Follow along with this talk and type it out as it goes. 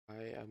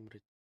I'm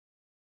Rich.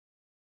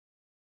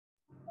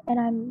 And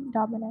I'm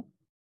Dominic.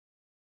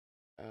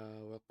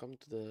 Welcome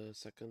to the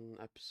second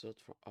episode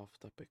for Off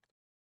Topic.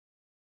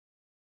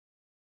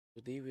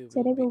 Today we will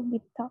Today be we'll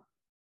be talk.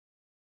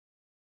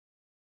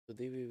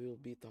 today we will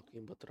be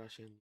talking about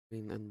Russia and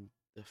Ukraine and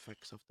the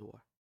effects of the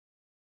war.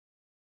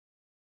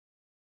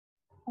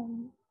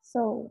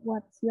 So,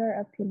 what's your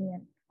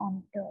opinion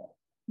on the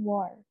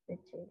war,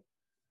 Richie?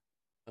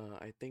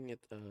 I think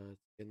it's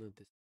gonna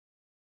destroy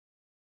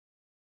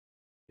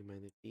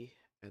humanity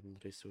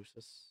and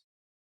resources,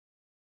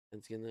 and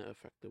it's gonna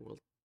affect the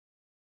world.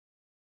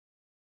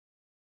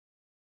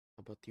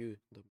 How about you?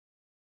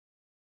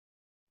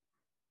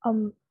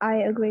 I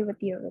agree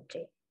with you,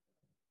 Richie.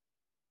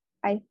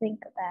 I think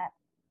that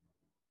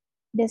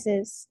this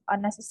is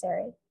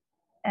unnecessary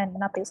and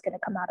nothing's gonna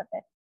come out of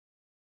it.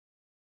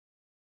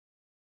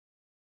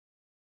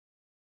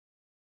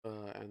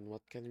 And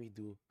what can we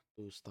do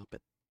to stop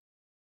it?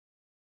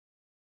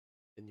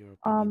 In your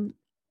opinion? Um,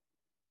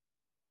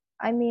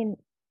 I mean,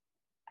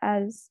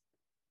 as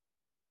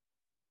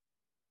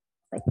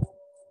like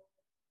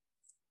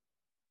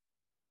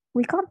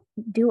we can't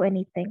do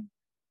anything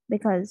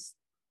because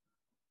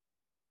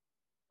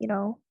you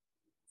know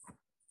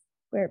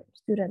we're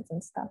students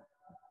and stuff,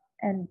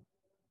 and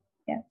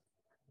yeah,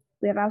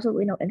 we have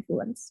absolutely no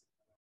influence.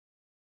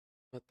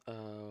 But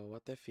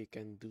what if you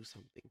can do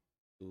something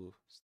to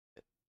stop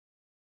it?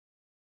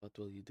 What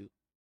will you do?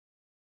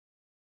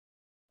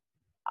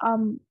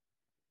 Um,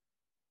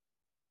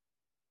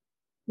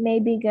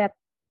 maybe get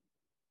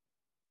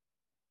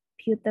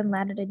Putin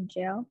landed in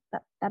jail.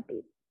 That'd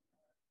be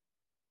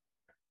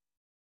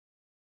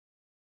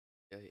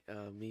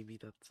Yeah, maybe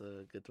that's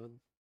a good one.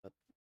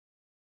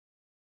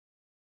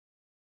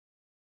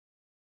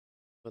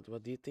 But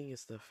what do you think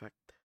is the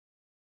effect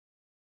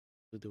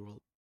to the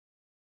world?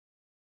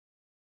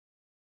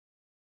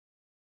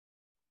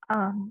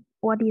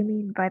 What do you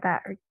mean by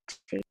that,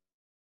 Richie?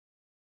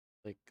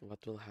 Like what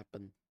will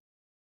happen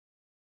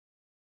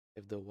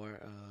if the war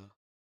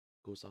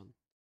goes on?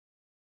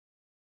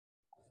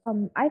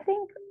 I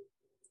think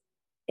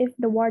if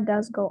the war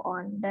does go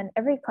on, then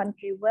every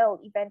country will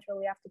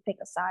eventually have to pick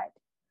a side,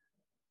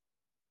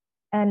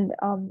 and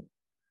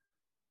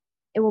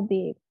it will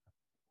be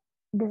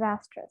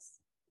disastrous,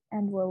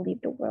 and will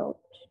leave the world,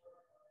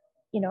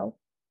 you know,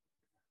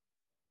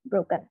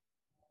 broken,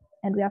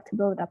 and we have to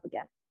build it up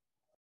again.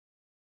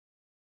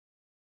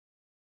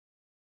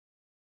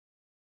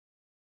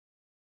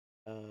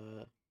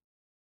 Uh,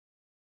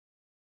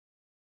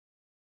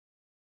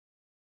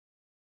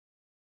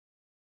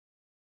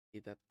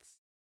 that's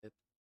it.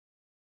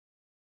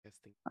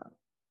 Testing.